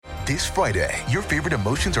This Friday, your favorite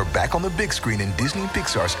emotions are back on the big screen in Disney and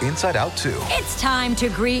Pixar's Inside Out 2. It's time to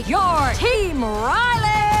greet your Team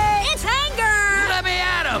Riley! It's anger! Let me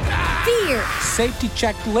at him! Fear! Safety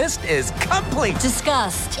checklist is complete!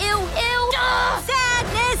 Disgust! Ew!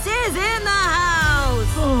 Sadness is in the house!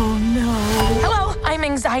 Oh no! Hello, I'm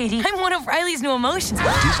anxiety. I'm one of Riley's new emotions.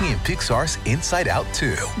 Disney and Pixar's Inside Out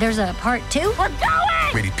 2. There's a part 2? We're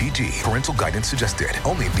going! Rated PG. Parental guidance suggested.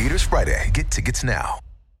 Only in theaters Friday. Get tickets now.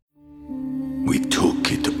 We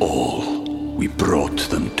took it all. We brought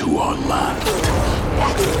them to our land.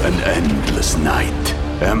 An endless night,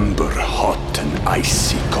 ember hot and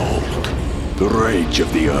icy cold. The rage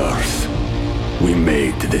of the earth. We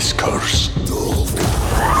made this curse.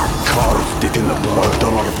 Carved it in the blood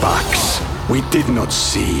on our backs. We did not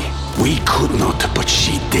see. We could not, but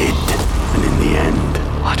she did. And in the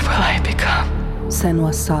end... What will I become?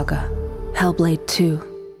 Senua's Saga. Hellblade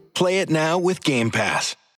 2. Play it now with Game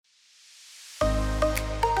Pass.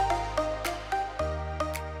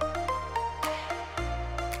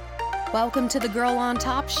 Welcome to the Girl on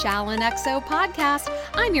Top Shallon XO podcast.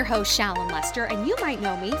 I'm your host, Shallon Lester, and you might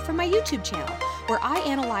know me from my YouTube channel, where I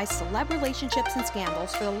analyze celeb relationships and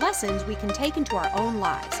scandals for the lessons we can take into our own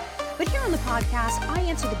lives. But here on the podcast, I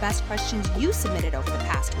answer the best questions you submitted over the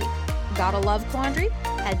past week. Got a love quandary?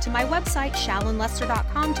 Head to my website,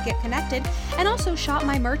 shallonlester.com, to get connected, and also shop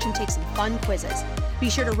my merch and take some fun quizzes. Be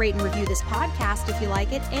sure to rate and review this podcast if you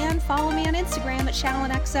like it, and follow me on Instagram at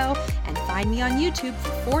ShallonXO, and find me on YouTube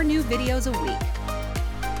for 4 new videos a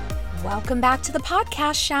week. Welcome back to the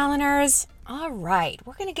podcast, Shalloners. All right,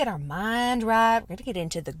 we're going to get our mind right, we're going to get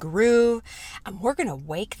into the groove, and we're going to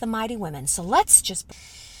wake the mighty women. So let's just...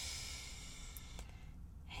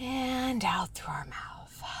 and out through our mouth.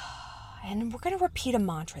 And we're going to repeat a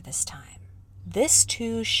mantra this time. This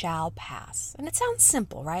too shall pass. And it sounds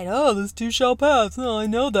simple, right? Oh, this too shall pass. Oh, I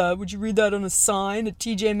know that. Would you read that on a sign at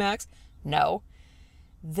TJ Maxx? No.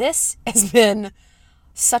 This has been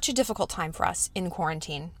such a difficult time for us in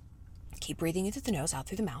quarantine. Keep breathing in through the nose, out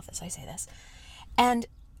through the mouth as I say this. And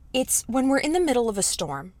it's when we're in the middle of a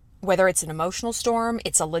storm, whether it's an emotional storm,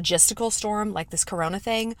 it's a logistical storm like this corona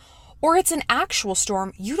thing, or it's an actual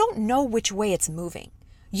storm, you don't know which way it's moving.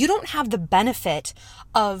 You don't have the benefit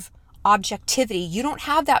of objectivity. You don't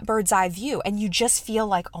have that bird's eye view, and you just feel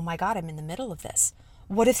like, oh my God, I'm in the middle of this.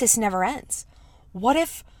 What if this never ends? What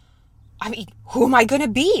if, who am I going to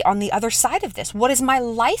be on the other side of this? What is my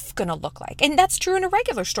life going to look like? And that's true in a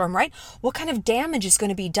regular storm, right? What kind of damage is going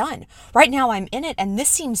to be done? Right now I'm in it and this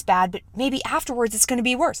seems bad, but maybe afterwards it's going to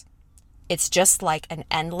be worse. It's just like an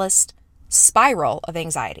endless spiral of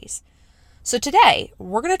anxieties. So today,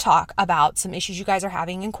 we're going to talk about some issues you guys are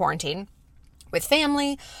having in quarantine with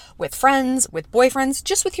family, with friends, with boyfriends,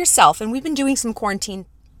 just with yourself. And we've been doing some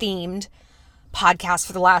quarantine-themed podcasts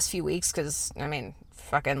for the last few weeks because,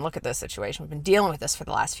 fucking look at this situation. We've been dealing with this for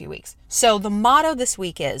the last few weeks. So the motto this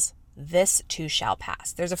week is, this too shall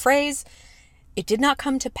pass. There's a phrase, it did not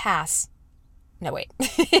come to pass. No, wait.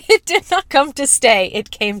 It did not come to stay. It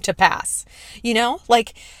came to pass. You know,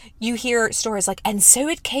 like you hear stories like, and so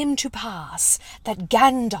it came to pass that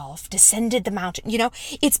Gandalf descended the mountain. You know,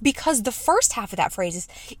 it's because the first half of that phrase is,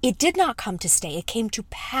 it did not come to stay. It came to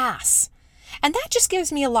pass. And that just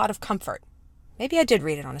gives me a lot of comfort. Maybe I did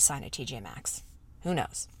read it on a sign at TJ Maxx. Who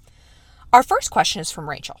knows? Our first question is from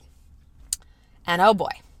Rachel. And oh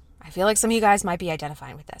boy, I feel like some of you guys might be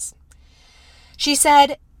identifying with this. She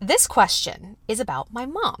said, this question is about my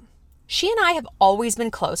mom. She and I have always been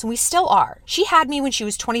close, and we still are. She had me when she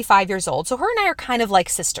was 25 years old, so her and I are kind of like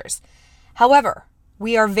sisters. However,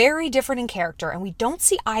 we are very different in character, and we don't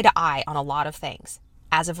see eye to eye on a lot of things.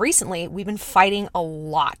 As of recently, we've been fighting a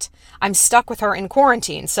lot. I'm stuck with her in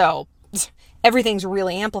quarantine, so everything's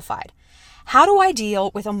really amplified. How do I deal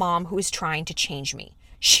with a mom who is trying to change me?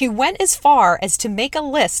 She went as far as to make a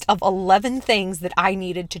list of 11 things that I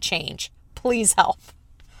needed to change. Please help.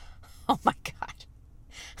 Oh my God.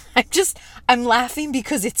 I'm laughing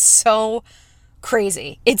because it's so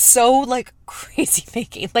crazy. It's so like crazy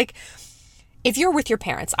making. Like if you're with your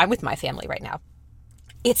parents, I'm with my family right now.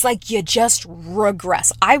 It's like you just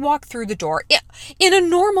regress. I walk through the door in a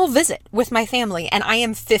normal visit with my family and I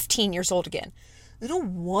am 15 years old again. I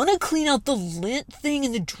don't want to clean out the lint thing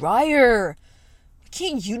in the dryer.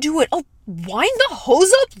 Can't you do it? Oh, wind the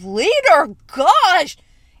hose up later. Gosh.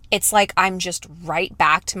 It's like I'm just right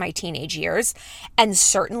back to my teenage years. And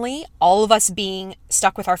certainly all of us being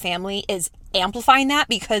stuck with our family is amplifying that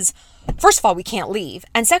because, first of all, we can't leave.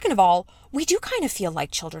 And second of all, we do kind of feel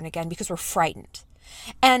like children again because we're frightened.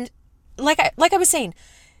 And like I was saying,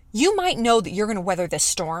 you might know that you're going to weather this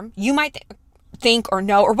storm. You might think or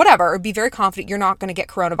know or whatever, or be very confident you're not going to get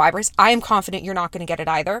coronavirus. I am confident you're not going to get it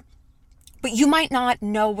either. But you might not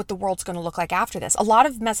know what the world's going to look like after this. A lot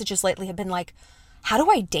of messages lately have been like, how do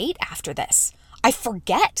I date after this? I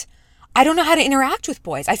forget. I don't know how to interact with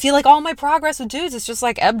boys. I feel like all my progress with dudes is just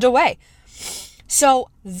like ebbed away. So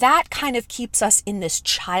that kind of keeps us in this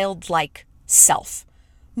childlike self.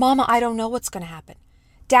 Mama, I don't know what's going to happen.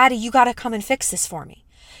 Daddy, you got to come and fix this for me.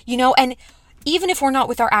 And even if we're not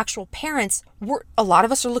with our actual parents, a lot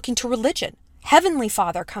of us are looking to religion. Heavenly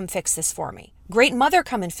Father, come fix this for me. Great Mother,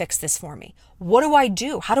 come and fix this for me. What do I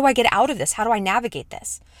do? How do I get out of this? How do I navigate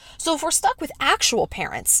this? So if we're stuck with actual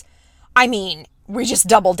parents, we just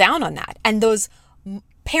double down on that. And those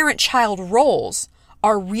parent-child roles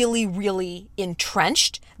are really, really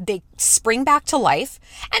entrenched. They spring back to life,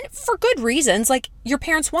 and for good reasons. Like, your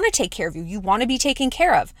parents want to take care of you. You want to be taken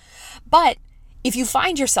care of. But if you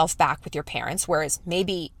find yourself back with your parents, whereas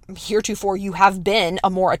maybe heretofore you have been a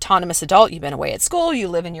more autonomous adult, you've been away at school, you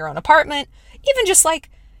live in your own apartment, even just like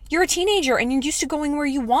you're a teenager and you're used to going where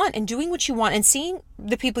you want and doing what you want and seeing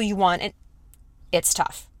the people you want, and it's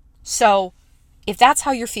tough. So if that's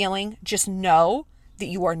how you're feeling, just know that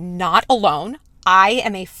you are not alone. I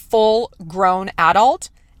am a full-grown adult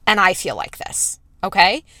and I feel like this,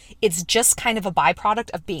 okay? It's just kind of a byproduct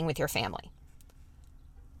of being with your family.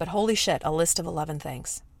 But holy shit, a list of 11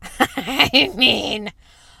 things.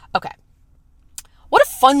 Okay. What a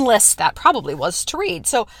fun list that probably was to read.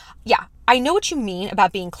 So yeah, I know what you mean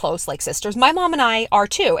about being close like sisters. My mom and I are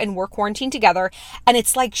too, and we're quarantined together. And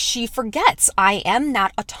it's like she forgets I am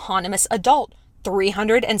that autonomous adult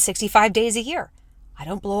 365 days a year. I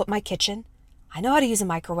don't blow up my kitchen. I know how to use a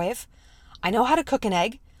microwave. I know how to cook an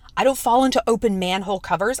egg. I don't fall into open manhole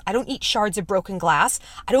covers. I don't eat shards of broken glass.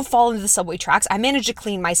 I don't fall into the subway tracks. I manage to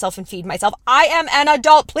clean myself and feed myself. I am an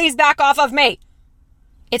adult. Please back off of me.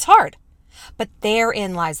 It's hard. But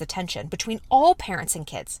therein lies the tension between all parents and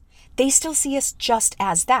kids. They still see us just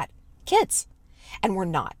as that, kids. And we're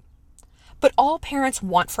not. But all parents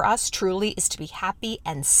want for us truly is to be happy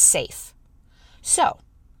and safe. So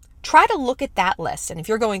try to look at that list. And if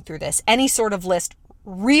you're going through this, any sort of list,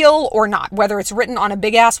 real or not, whether it's written on a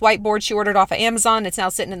big ass whiteboard she ordered off of Amazon, it's now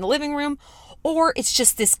sitting in the living room, or it's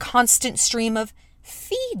just this constant stream of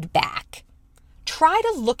feedback. Try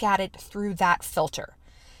to look at it through that filter.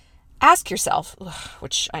 Ask yourself,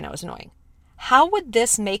 which I know is annoying, how would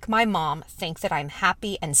this make my mom think that I'm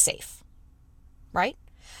happy and safe? Right?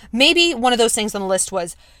 Maybe one of those things on the list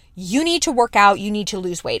was, you need to work out, you need to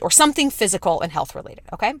lose weight, or something physical and health related,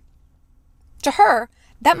 okay? To her,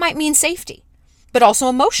 that might mean safety, but also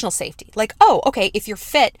emotional safety. Like, oh, okay, if you're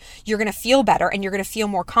fit, you're going to feel better and you're going to feel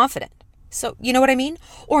more confident. So, you know what I mean?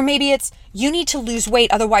 Or maybe it's, you need to lose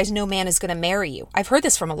weight, otherwise no man is going to marry you. I've heard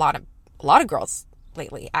this from a lot of girls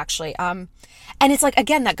lately, actually. And it's like,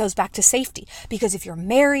 again, that goes back to safety, because if you're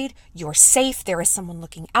married, you're safe. There is someone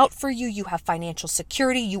looking out for you. You have financial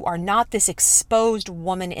security. You are not this exposed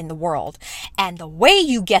woman in the world. And the way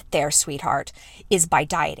you get there, sweetheart, is by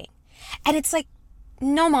dieting. And it's like,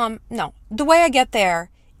 no, Mom, no. The way I get there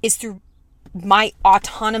is through my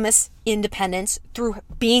autonomous independence, through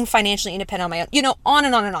being financially independent on my own, on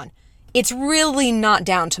and on and on. It's really not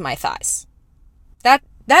down to my thighs.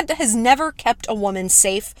 That has never kept a woman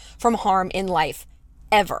safe from harm in life,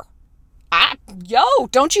 ever.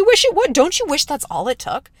 Don't you wish it would? Don't you wish that's all it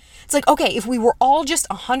took? It's like, okay, if we were all just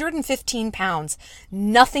 115 pounds,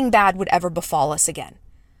 nothing bad would ever befall us again.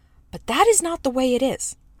 But that is not the way it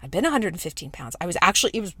is. I've been 115 pounds.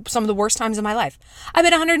 It was some of the worst times in my life. I've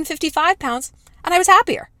been 155 pounds and I was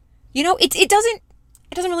happier. It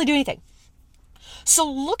doesn't really do anything. So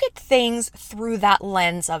look at things through that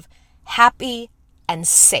lens of happy and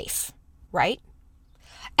safe, right?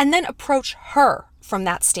 And then approach her from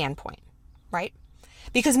that standpoint, right?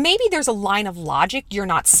 Because maybe there's a line of logic you're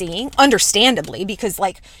not seeing, understandably, because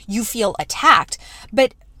you feel attacked.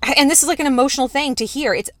 And this is an emotional thing to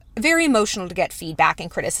hear. It's very emotional to get feedback and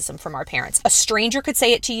criticism from our parents. A stranger could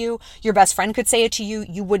say it to you. Your best friend could say it to you.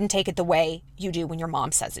 You wouldn't take it the way you do when your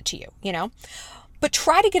mom says it to you, But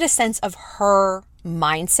try to get a sense of her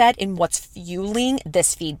mindset in what's fueling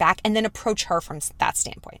this feedback, and then approach her from that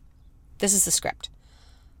standpoint. This is the script.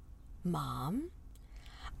 Mom,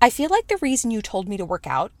 I feel like the reason you told me to work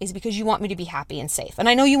out is because you want me to be happy and safe. And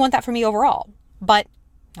I know you want that for me overall. But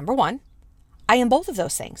number one, I am both of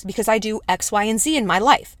those things because I do X, Y, and Z in my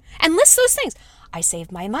life. And list those things. I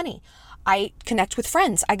save my money. I connect with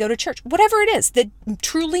friends. I go to church. Whatever it is that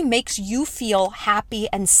truly makes you feel happy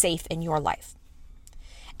and safe in your life.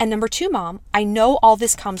 And number two, Mom, I know all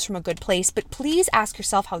this comes from a good place, but please ask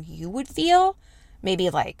yourself how you would feel. Maybe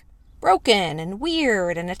broken and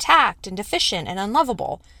weird and attacked and deficient and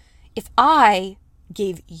unlovable if I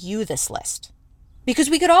gave you this list? Because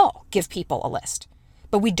we could all give people a list,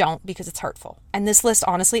 but we don't because it's hurtful. And this list,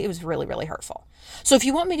 honestly, it was really, really hurtful. So if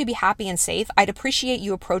you want me to be happy and safe, I'd appreciate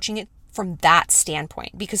you approaching it from that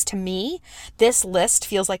standpoint, because to me, this list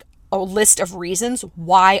feels like a list of reasons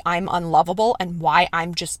why I'm unlovable and why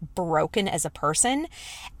I'm just broken as a person.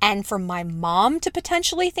 And for my mom to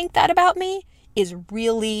potentially think that about me is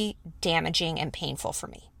really damaging and painful for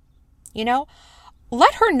me. You know,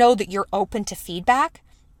 let her know that you're open to feedback,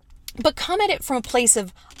 but come at it from a place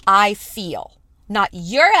of I feel, not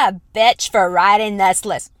you're a bitch for writing this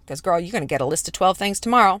list. Because girl, you're going to get a list of 12 things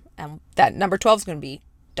tomorrow. And that number 12 is going to be,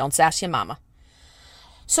 don't sass your mama.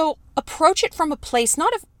 So approach it from a place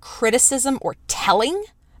not of criticism or telling,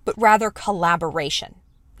 but rather collaboration,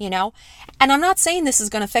 you know? And I'm not saying this is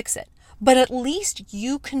going to fix it, but at least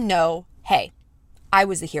you can know, hey, I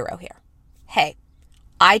was the hero here. Hey,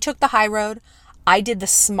 I took the high road. I did the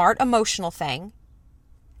smart emotional thing.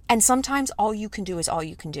 And sometimes all you can do is all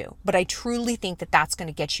you can do. But I truly think that that's going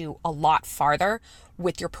to get you a lot farther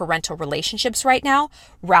with your parental relationships right now,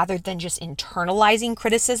 rather than just internalizing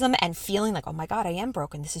criticism and feeling like, oh my God, I am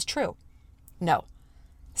broken. This is true. No.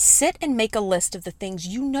 Sit and make a list of the things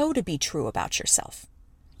you know to be true about yourself.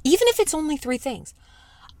 Even if it's only 3 things.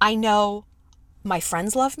 I know my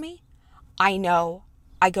friends love me. I know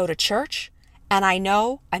I go to church. And I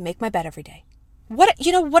know I make my bed every day.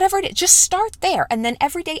 Whatever it is, just start there and then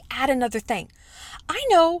every day add another thing. I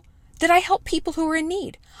know that I help people who are in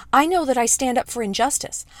need. I know that I stand up for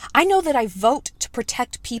injustice. I know that I vote to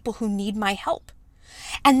protect people who need my help.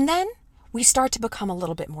 And then we start to become a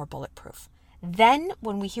little bit more bulletproof. Then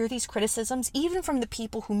when we hear these criticisms, even from the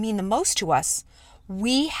people who mean the most to us,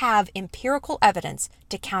 we have empirical evidence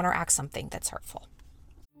to counteract something that's hurtful.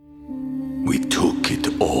 We took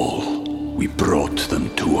it all. We brought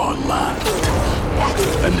them to our land.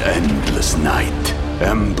 An endless night,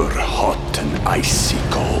 ember hot and icy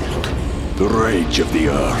cold. The rage of the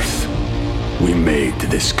earth. We made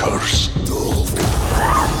this curse.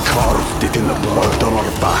 Carved it in the blood on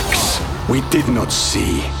our backs. We did not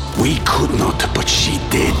see. We could not, but she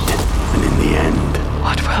did. And in the end,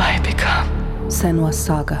 What will I become? Senua's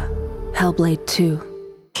Saga. Hellblade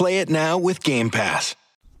 2. Play it now with Game Pass.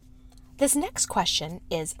 This next question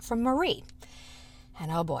is from Marie.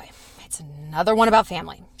 And oh boy, it's another one about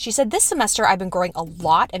family. She said, this semester I've been growing a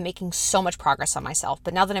lot and making so much progress on myself.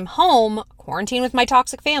 But now that I'm home, quarantined with my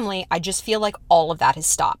toxic family, I just feel like all of that has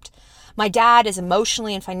stopped. My dad is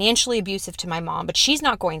emotionally and financially abusive to my mom, but she's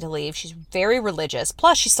not going to leave. She's very religious.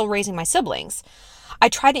 Plus, she's still raising my siblings. I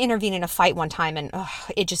tried to intervene in a fight one time and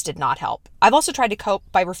it just did not help. I've also tried to cope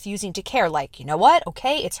by refusing to care. Like, you know what?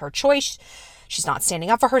 Okay, it's her choice. She's not standing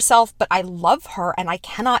up for herself, but I love her and I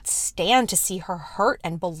cannot stand to see her hurt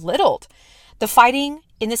and belittled. The fighting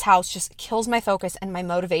in this house just kills my focus and my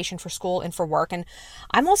motivation for school and for work. And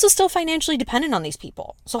I'm also still financially dependent on these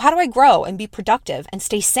people. So how do I grow and be productive and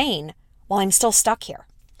stay sane while I'm still stuck here?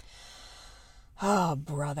 Oh,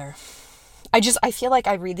 brother. I feel like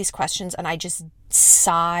I read these questions and I just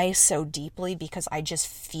sigh so deeply because I just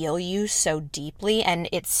feel you so deeply. And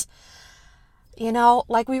it's,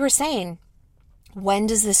 like we were saying, when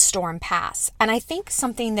does this storm pass? And I think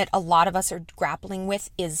something that a lot of us are grappling with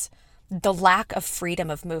is the lack of freedom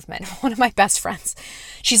of movement. One of my best friends,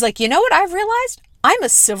 she's like, you know what I've realized? I'm a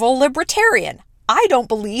civil libertarian. I don't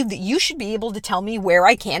believe that you should be able to tell me where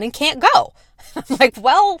I can and can't go. I'm like,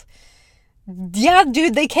 well, yeah,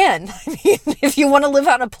 dude, they can. I mean, if you want to live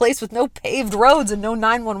out in a place with no paved roads and no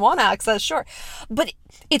 911 access, sure. But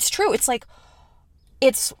it's true. It's like,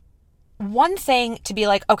 it's one thing to be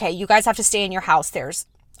like, okay, you guys have to stay in your house. There's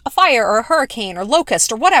a fire or a hurricane or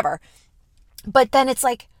locust or whatever. But then it's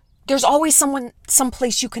like, there's always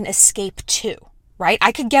someplace you can escape to, right?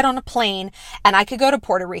 I could get on a plane and I could go to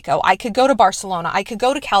Puerto Rico. I could go to Barcelona. I could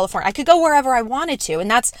go to California. I could go wherever I wanted to. And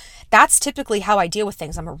that's typically how I deal with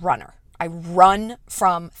things. I'm a runner. I run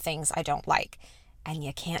from things I don't like. And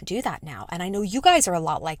you can't do that now. And I know you guys are a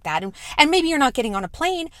lot like that. And maybe you're not getting on a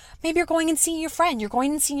plane. Maybe you're going and seeing your friend. You're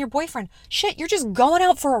going and seeing your boyfriend. Shit, you're just going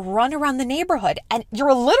out for a run around the neighborhood. And you're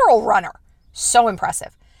a literal runner. So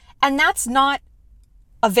impressive. And that's not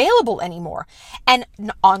available anymore. And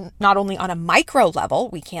not only on a micro level,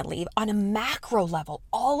 we can't leave. On a macro level,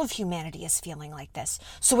 all of humanity is feeling like this.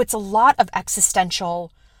 So it's a lot of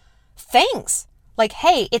existential things. Like,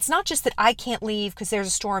 hey, it's not just that I can't leave because there's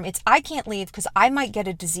a storm. It's I can't leave because I might get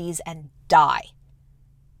a disease and die.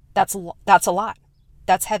 That's a lot.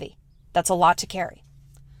 That's heavy. That's a lot to carry.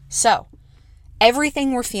 So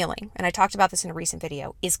Everything we're feeling, and I talked about this in a recent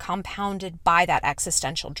video, is compounded by that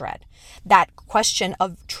existential dread. That question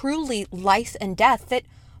of truly life and death that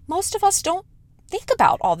most of us don't think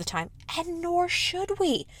about all the time, and nor should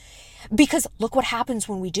we. Because look what happens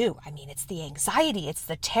when we do. I mean, it's the anxiety, it's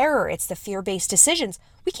the terror, it's the fear-based decisions.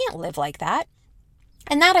 We can't live like that.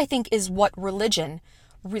 And that, I think, is what religion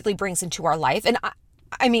really brings into our life. And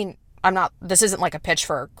I mean, this isn't like a pitch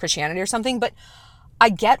for Christianity or something, but I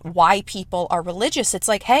get why people are religious. It's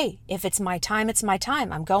like, hey, if it's my time, it's my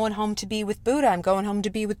time. I'm going home to be with Buddha. I'm going home to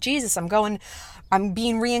be with Jesus. I'm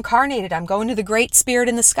being reincarnated. I'm going to the great spirit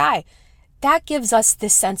in the sky. That gives us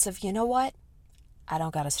this sense of, you know what? I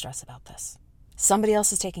don't got to stress about this. Somebody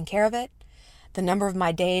else is taking care of it. The number of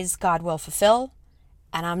my days God will fulfill,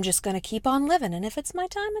 and I'm just going to keep on living. And if it's my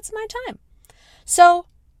time, it's my time. So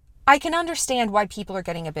I can understand why people are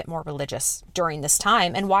getting a bit more religious during this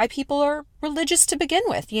time and why people are religious to begin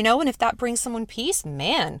with, and if that brings someone peace,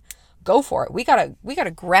 man, go for it. We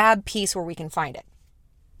gotta grab peace where we can find it.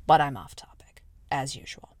 But I'm off topic, as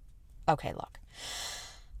usual. Okay, look.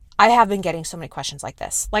 I have been getting so many questions like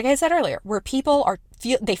this. Like I said earlier, where people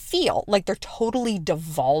feel like they're totally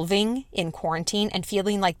devolving in quarantine and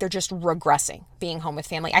feeling like they're just regressing being home with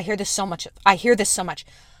family. I hear this so much.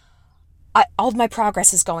 All of my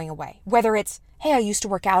progress is going away. Whether it's, hey, I used to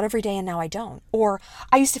work out every day and now I don't. Or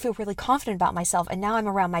I used to feel really confident about myself and now I'm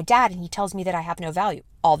around my dad and he tells me that I have no value.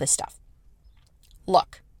 All this stuff.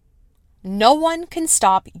 Look, no one can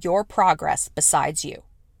stop your progress besides you.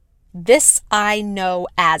 This I know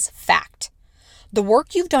as fact. The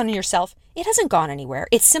work you've done in yourself, it hasn't gone anywhere.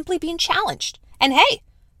 It's simply being challenged. And hey,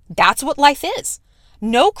 that's what life is.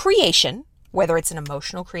 No creation, whether it's an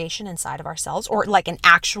emotional creation inside of ourselves or like an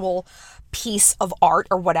actual piece of art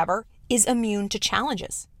or whatever, is immune to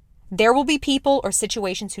challenges. There will be people or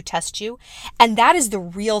situations who test you, and that is the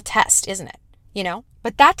real test, isn't it?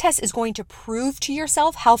 But that test is going to prove to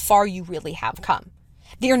yourself how far you really have come.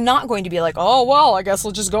 They're not going to be like, oh, well, I guess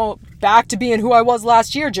I'll just go back to being who I was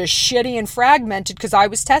last year, just shitty and fragmented because I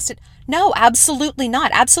was tested. No, absolutely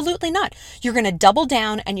not. Absolutely not. You're going to double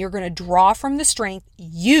down and you're going to draw from the strength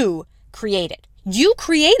you created. You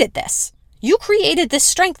created this. You created this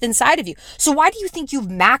strength inside of you. So why do you think you've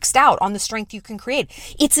maxed out on the strength you can create?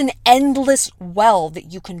 It's an endless well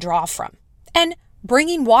that you can draw from. And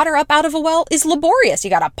bringing water up out of a well is laborious. You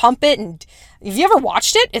got to pump it. And have you ever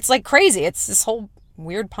watched it? It's like crazy. It's this whole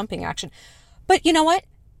weird pumping action. But you know what?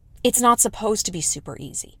 It's not supposed to be super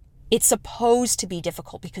easy. It's supposed to be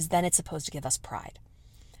difficult because then it's supposed to give us pride.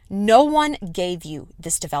 No one gave you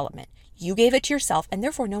this development. You gave it to yourself, and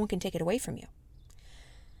therefore no one can take it away from you.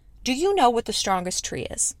 Do you know what the strongest tree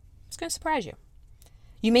is? It's going to surprise you.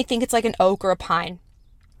 You may think it's like an oak or a pine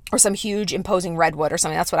or some huge imposing redwood or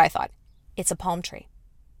something. That's what I thought. It's a palm tree.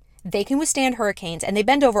 They can withstand hurricanes and they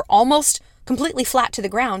bend over almost completely flat to the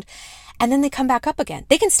ground and then they come back up again.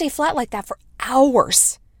 They can stay flat like that for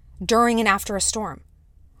hours during and after a storm.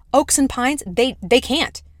 Oaks and pines, they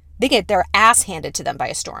can't. They get their ass handed to them by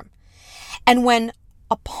a storm. And when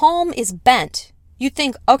a palm is bent, you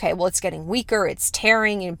think, okay, well, it's getting weaker, it's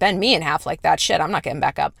tearing, you bend me in half like that, shit, I'm not getting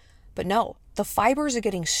back up. But no, the fibers are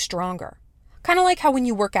getting stronger. Kind of like how when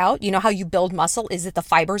you work out, how you build muscle is that the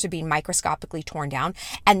fibers are being microscopically torn down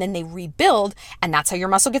and then they rebuild and that's how your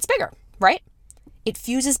muscle gets bigger, right? It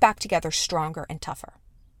fuses back together stronger and tougher.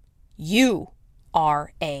 You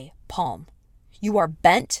are a palm. You are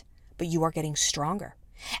bent, but you are getting stronger.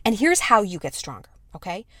 And here's how you get stronger,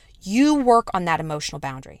 okay? You work on that emotional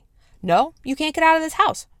boundary. No, you can't get out of this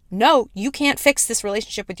house. No, you can't fix this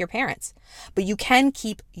relationship with your parents, but you can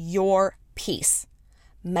keep your peace.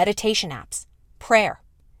 Meditation apps, prayer,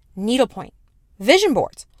 needlepoint, vision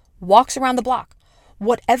boards, walks around the block,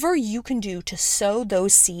 whatever you can do to sow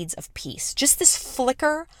those seeds of peace, just this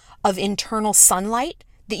flicker of internal sunlight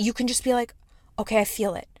that you can just be like, okay, I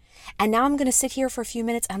feel it. And now I'm going to sit here for a few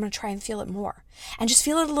minutes. I'm going to try and feel it more and just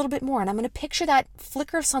feel it a little bit more. And I'm going to picture that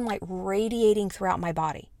flicker of sunlight radiating throughout my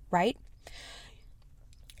body, right?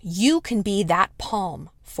 You can be that palm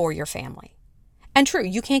for your family. And true,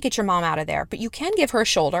 you can't get your mom out of there, but you can give her a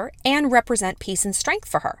shoulder and represent peace and strength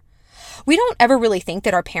for her. We don't ever really think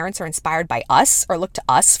that our parents are inspired by us or look to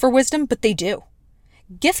us for wisdom, but they do.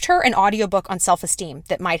 Gift her an audiobook on self-esteem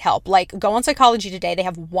that might help. Like, go on Psychology Today. They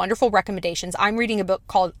have wonderful recommendations. I'm reading a book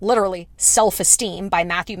called literally Self-Esteem by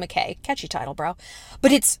Matthew McKay. Catchy title, bro.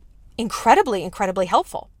 But it's incredibly, incredibly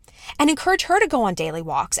helpful. And encourage her to go on daily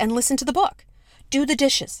walks and listen to the book. Do the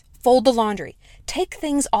dishes. Fold the laundry. Take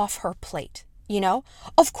things off her plate.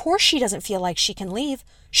 Of course she doesn't feel like she can leave.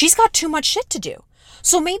 She's got too much shit to do.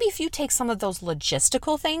 So maybe if you take some of those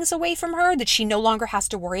logistical things away from her that she no longer has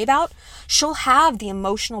to worry about, she'll have the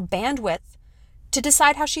emotional bandwidth to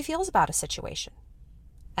decide how she feels about a situation.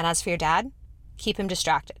 And as for your dad, keep him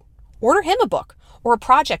distracted. Order him a book or a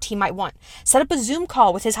project he might want. Set up a Zoom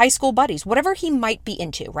call with his high school buddies, whatever he might be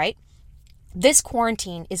into, right? This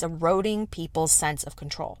quarantine is eroding people's sense of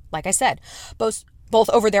control. Like I said, both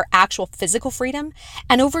over their actual physical freedom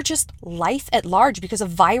and over just life at large, because a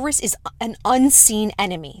virus is an unseen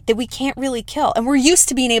enemy that we can't really kill. And we're used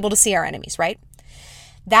to being able to see our enemies, right?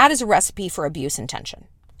 That is a recipe for abuse and tension.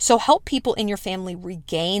 So help people in your family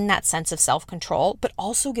regain that sense of self-control, but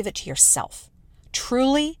also give it to yourself.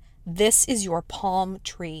 Truly, this is your palm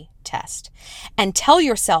tree test. And tell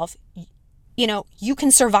yourself, you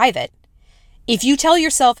can survive it. If you tell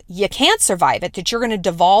yourself you can't survive it, that you're going to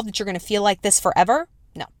devolve, that you're going to feel like this forever,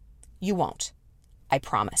 no, you won't. I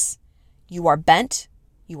promise. You are bent.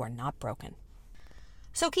 You are not broken.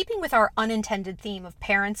 So keeping with our unintended theme of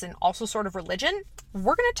parents and also sort of religion,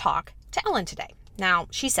 we're going to talk to Ellen today. Now,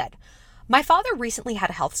 she said, my father recently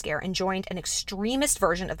had a health scare and joined an extremist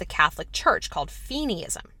version of the Catholic Church called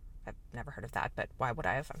Feeneyism. I've never heard of that, but why would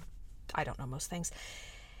I have? I don't know most things.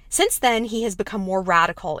 Since then, he has become more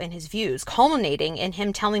radical in his views, culminating in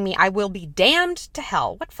him telling me I will be damned to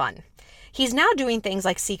hell. What fun. He's now doing things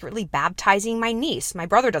like secretly baptizing my niece. My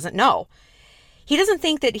brother doesn't know. He doesn't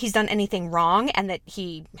think that he's done anything wrong and that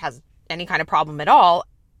he has any kind of problem at all.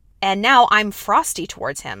 And now I'm frosty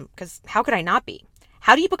towards him, because how could I not be?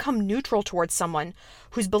 How do you become neutral towards someone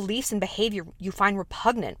whose beliefs and behavior you find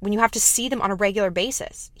repugnant when you have to see them on a regular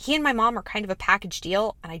basis? He and my mom are kind of a package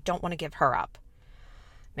deal, and I don't want to give her up.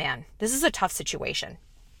 Man, this is a tough situation.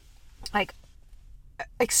 Like,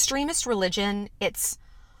 extremist religion, it's,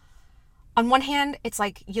 on one hand, it's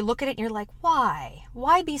like, you look at it and you're like, why?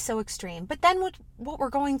 Why be so extreme? But then what we're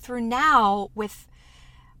going through now with,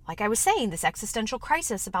 like I was saying, this existential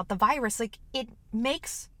crisis about the virus, like, it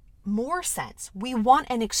makes more sense. We want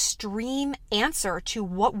an extreme answer to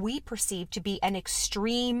what we perceive to be an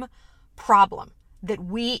extreme problem that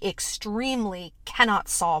we extremely cannot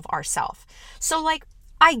solve ourselves. So, like,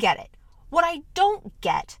 I get it. What I don't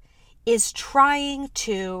get is trying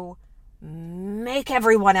to make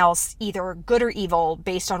everyone else either good or evil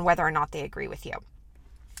based on whether or not they agree with you.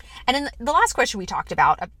 And in the last question we talked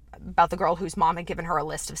about the girl whose mom had given her a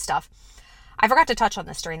list of stuff, I forgot to touch on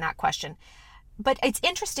this during that question. But it's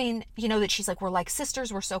interesting, that she's like, we're like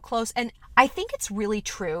sisters, we're so close. And I think it's really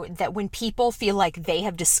true that when people feel like they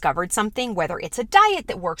have discovered something, whether it's a diet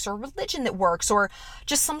that works or a religion that works or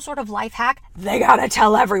just some sort of life hack, they gotta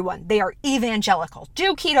tell everyone. They are evangelical.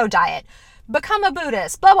 Do keto diet. Become a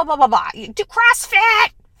Buddhist. Blah, blah, blah, blah, blah. Do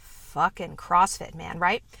CrossFit. Fucking CrossFit, man,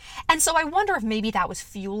 right? And so I wonder if maybe that was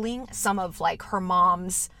fueling some of like her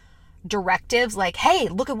mom's directives. Like, hey,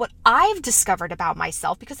 look at what I've discovered about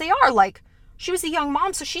myself, because they are like, she was a young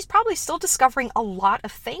mom, so she's probably still discovering a lot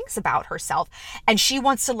of things about herself. And she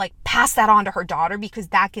wants to like pass that on to her daughter because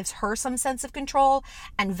that gives her some sense of control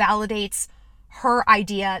and validates her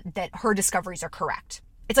idea that her discoveries are correct.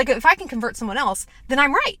 It's like, if I can convert someone else, then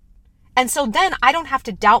I'm right. And so then I don't have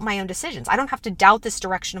to doubt my own decisions. I don't have to doubt this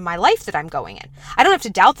direction of my life that I'm going in. I don't have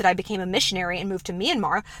to doubt that I became a missionary and moved to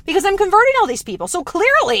Myanmar because I'm converting all these people. So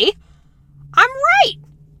clearly, I'm right.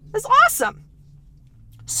 That's awesome.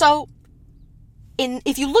 So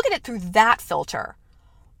if you look at it through that filter,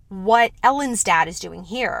 what Ellen's dad is doing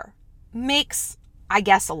here makes, I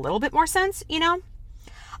guess, a little bit more sense,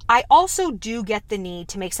 I also do get the need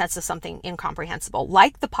to make sense of something incomprehensible,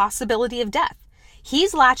 like the possibility of death.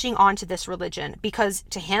 He's latching onto this religion because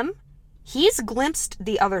to him, he's glimpsed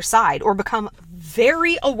the other side or become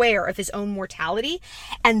very aware of his own mortality.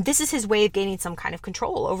 And this is his way of gaining some kind of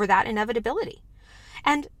control over that inevitability.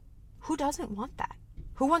 And who doesn't want that?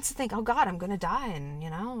 Who wants to think, oh God, I'm going to die and,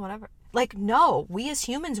 whatever. Like, no, we as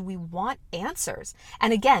humans, we want answers.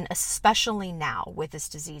 And again, especially now with this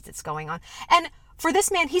disease that's going on. And for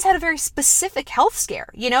this man, he's had a very specific health scare,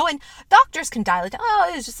 and doctors can dilate, oh,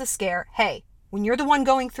 it was just a scare. Hey, when you're the one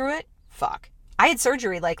going through it, fuck. I had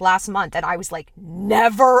surgery like last month and I was like,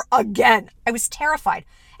 never again. I was terrified.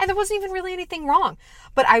 And there wasn't even really anything wrong.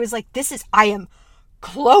 But I was like, I am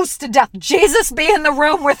close to death. Jesus, be in the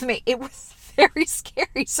room with me. It was very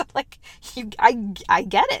scary. So like, I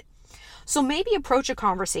get it. So maybe approach a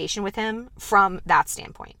conversation with him from that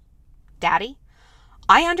standpoint. Daddy,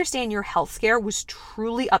 I understand your health scare was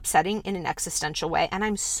truly upsetting in an existential way, and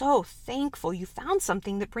I'm so thankful you found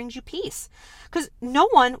something that brings you peace. Because no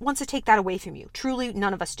one wants to take that away from you. Truly,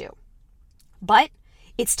 none of us do. But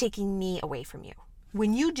it's taking me away from you.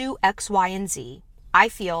 when you do X, Y, and Z, I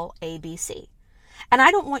feel A, B, C. And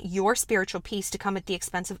I don't want your spiritual peace to come at the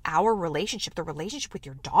expense of our relationship, the relationship with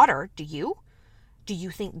your daughter. Do you? Do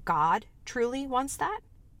you think God truly wants that?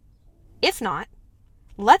 If not,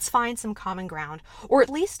 let's find some common ground, or at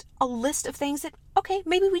least a list of things that, okay,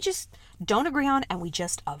 maybe we just don't agree on and we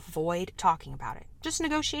just avoid talking about it. Just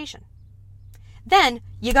negotiation. Then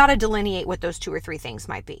you got to delineate what those 2 or 3 things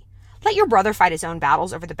might be. Let your brother fight his own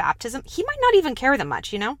battles over the baptism. He might not even care that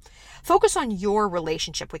much, Focus on your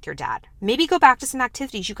relationship with your dad. Maybe go back to some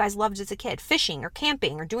activities you guys loved as a kid, fishing or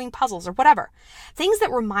camping or doing puzzles or whatever. Things that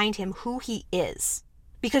remind him who he is.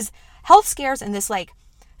 Because health scares and this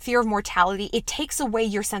fear of mortality, it takes away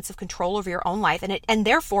your sense of control over your own life, and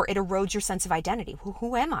therefore it erodes your sense of identity.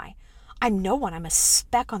 Who am I? I'm no one. I'm a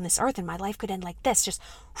speck on this earth, and my life could end like this, just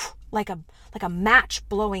like a match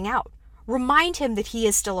blowing out. Remind him that he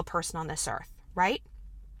is still a person on this earth, right?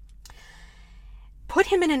 Put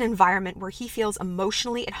him in an environment where he feels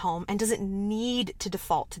emotionally at home and doesn't need to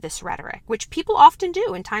default to this rhetoric, which people often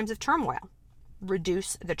do in times of turmoil.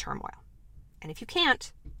 Reduce the turmoil. And if you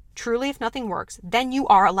can't, truly, if nothing works, then you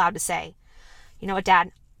are allowed to say, you know what,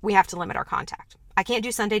 Dad, we have to limit our contact. I can't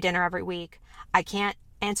do Sunday dinner every week. I can't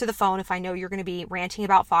answer the phone if I know you're going to be ranting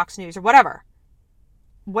about Fox News or whatever.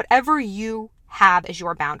 Whatever you have as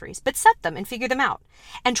your boundaries, but set them and figure them out.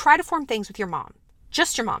 And try to form things with your mom.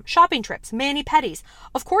 Just your mom. Shopping trips, mani-pedis.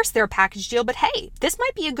 Of course, they're a package deal, but hey, this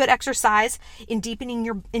might be a good exercise in deepening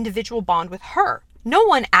your individual bond with her. No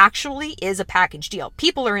one actually is a package deal.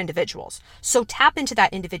 People are individuals. So tap into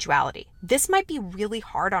that individuality. This might be really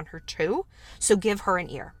hard on her too, so give her an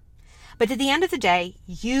ear. But at the end of the day,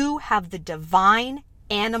 you have the divine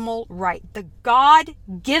animal right, the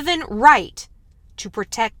God-given right to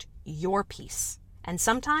protect your peace. And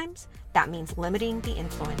sometimes that means limiting the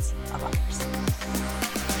influence of others.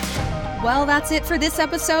 Well, that's it for this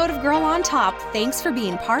episode of Girl on Top. Thanks for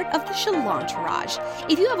being part of the Shalantourage.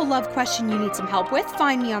 If you have a love question you need some help with,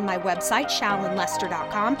 find me on my website,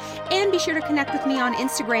 ShallonLester.com, and be sure to connect with me on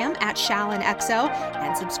Instagram at ShallonXO,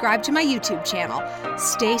 and subscribe to my YouTube channel.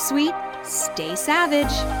 Stay sweet, stay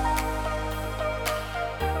savage.